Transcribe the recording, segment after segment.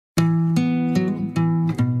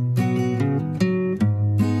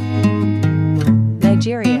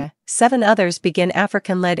7 others begin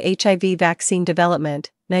African-led HIV vaccine development.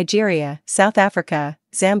 Nigeria, South Africa,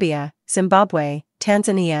 Zambia, Zimbabwe,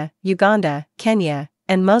 Tanzania, Uganda, Kenya,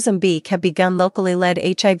 and Mozambique have begun locally led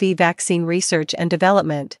HIV vaccine research and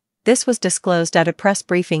development. This was disclosed at a press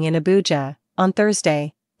briefing in Abuja on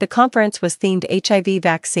Thursday. The conference was themed HIV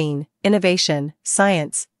Vaccine, Innovation,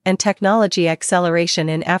 Science, and Technology Acceleration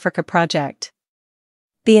in Africa Project.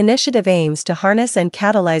 The initiative aims to harness and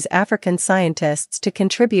catalyze African scientists to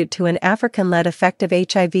contribute to an African-led effective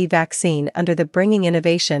HIV vaccine under the Bringing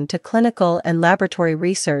Innovation to Clinical and Laboratory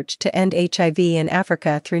Research to End HIV in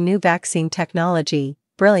Africa through New Vaccine Technology,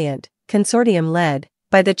 Brilliant, consortium led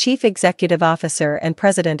by the Chief Executive Officer and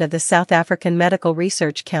President of the South African Medical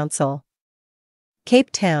Research Council.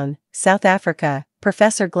 Cape Town, South Africa,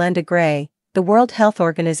 Professor Glenda Gray, the World Health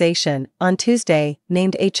Organization, on Tuesday,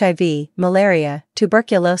 named HIV, malaria,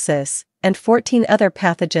 tuberculosis, and 14 other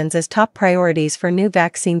pathogens as top priorities for new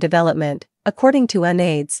vaccine development. According to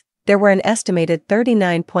UNAIDS, there were an estimated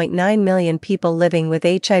 39.9 million people living with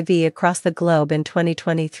HIV across the globe in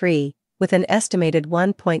 2023, with an estimated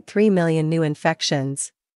 1.3 million new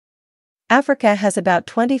infections. Africa has about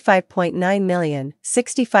 25.9 million,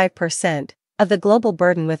 65%, of the global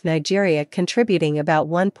burden, with Nigeria contributing about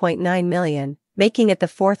 1.9 million, making it the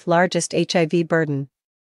 4th largest HIV burden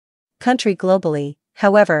country globally.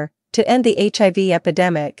 However, to end the HIV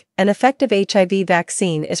epidemic, an effective HIV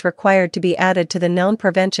vaccine is required to be added to the known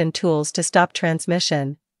prevention tools to stop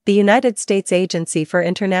transmission. The United States Agency for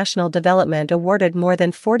International Development awarded more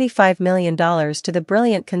than $45 million to the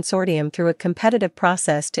Brilliant Consortium through a competitive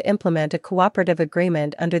process to implement a cooperative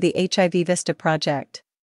agreement under the HIV VISTA project.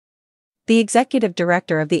 The executive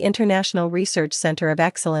director of the International Research Center of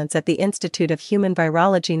Excellence at the Institute of Human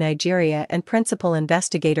Virology Nigeria and principal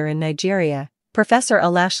investigator in Nigeria, Professor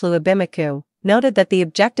Olashlu Abimiku, noted that the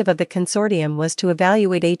objective of the consortium was to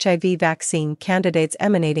evaluate HIV vaccine candidates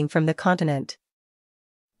emanating from the continent.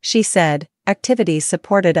 She said, activities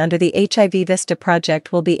supported under the HIV VISTA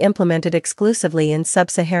project will be implemented exclusively in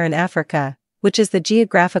sub-Saharan Africa, which is the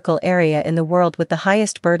geographical area in the world with the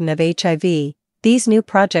highest burden of HIV. These new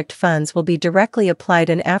project funds will be directly applied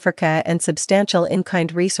in Africa and substantial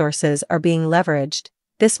in-kind resources are being leveraged.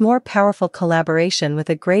 This more powerful collaboration with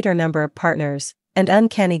a greater number of partners, and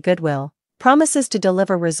uncanny goodwill, promises to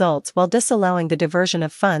deliver results while disallowing the diversion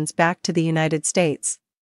of funds back to the United States.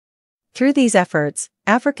 Through these efforts,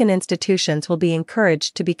 African institutions will be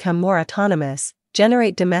encouraged to become more autonomous,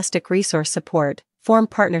 generate domestic resource support, form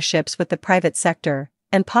partnerships with the private sector,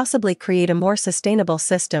 and possibly create a more sustainable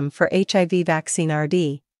system for HIV vaccine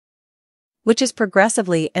RD, which is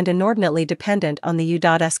progressively and inordinately dependent on the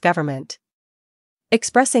U.S. government.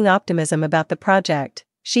 Expressing optimism about the project,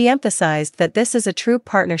 she emphasized that this is a true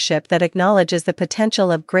partnership that acknowledges the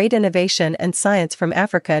potential of great innovation and science from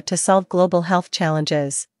Africa to solve global health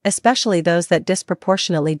challenges, especially those that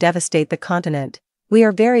disproportionately devastate the continent. We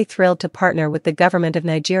are very thrilled to partner with the government of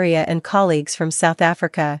Nigeria and colleagues from South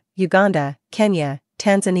Africa, Uganda, Kenya,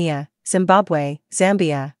 Tanzania, Zimbabwe,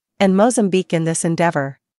 Zambia, and Mozambique in this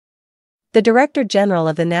endeavor. The Director General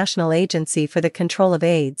of the National Agency for the Control of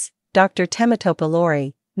AIDS, Dr. Temitope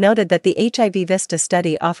Lori, noted that the HIV VISTA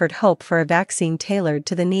study offered hope for a vaccine tailored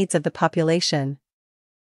to the needs of the population.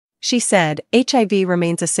 She said, HIV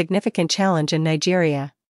remains a significant challenge in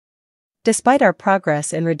Nigeria. Despite our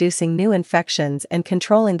progress in reducing new infections and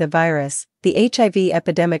controlling the virus, the HIV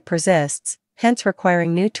epidemic persists, hence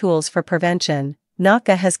requiring new tools for prevention.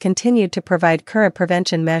 NACA has continued to provide current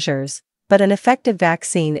prevention measures, but an effective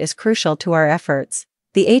vaccine is crucial to our efforts.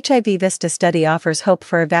 The HIV VISTA study offers hope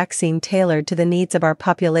for a vaccine tailored to the needs of our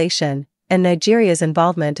population, and Nigeria's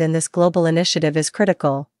involvement in this global initiative is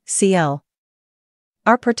critical. CL.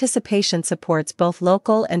 Our participation supports both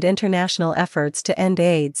local and international efforts to end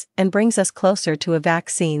AIDS and brings us closer to a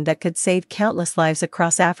vaccine that could save countless lives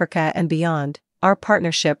across Africa and beyond. Our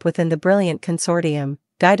partnership within the Brilliant Consortium,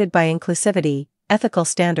 guided by inclusivity, ethical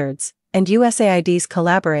standards, and USAID's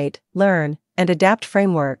Collaborate, Learn, and Adapt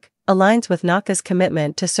framework, aligns with NACA's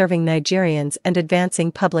commitment to serving Nigerians and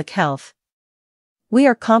advancing public health. We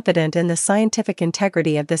are confident in the scientific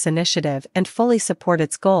integrity of this initiative and fully support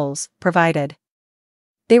its goals, provided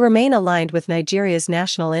they remain aligned with Nigeria's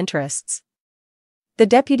national interests. The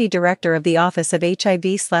Deputy Director of the Office of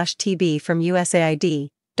HIV/TB from USAID,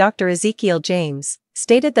 Dr. Ezekiel James,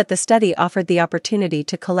 stated that the study offered the opportunity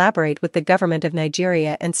to collaborate with the government of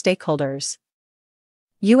Nigeria and stakeholders.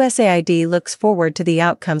 USAID looks forward to the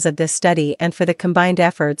outcomes of this study and for the combined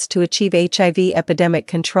efforts to achieve HIV epidemic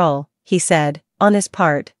control, he said. On his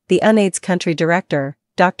part, the UNAIDS country director,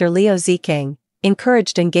 Dr. Leo Zeking,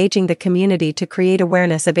 encouraged engaging the community to create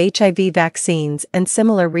awareness of HIV vaccines and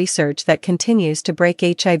similar research that continues to break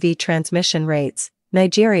HIV transmission rates.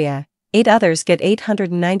 Nigeria, 8 others get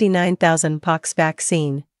 899,000 pox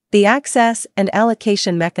vaccine. The access and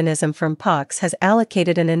allocation mechanism from pox has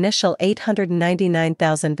allocated an initial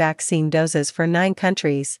 899,000 vaccine doses for 9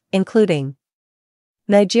 countries, including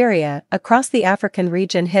Nigeria. Across the African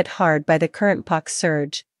region hit hard by the current pox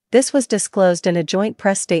surge. This was disclosed in a joint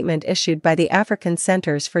press statement issued by the African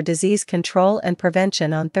Centers for Disease Control and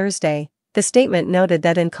Prevention on Thursday. The statement noted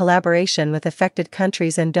that in collaboration with affected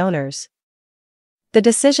countries and donors, the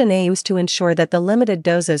decision aims to ensure that the limited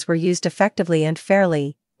doses were used effectively and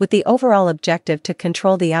fairly, with the overall objective to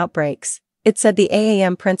control the outbreaks. It said the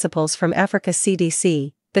AAM principles from Africa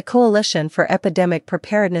CDC, the Coalition for Epidemic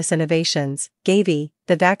Preparedness Innovations, Gavi,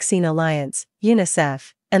 the Vaccine Alliance,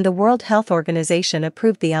 UNICEF, and the World Health Organization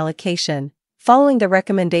approved the allocation, following the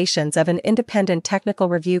recommendations of an independent technical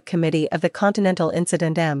review committee of the Continental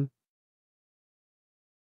Incident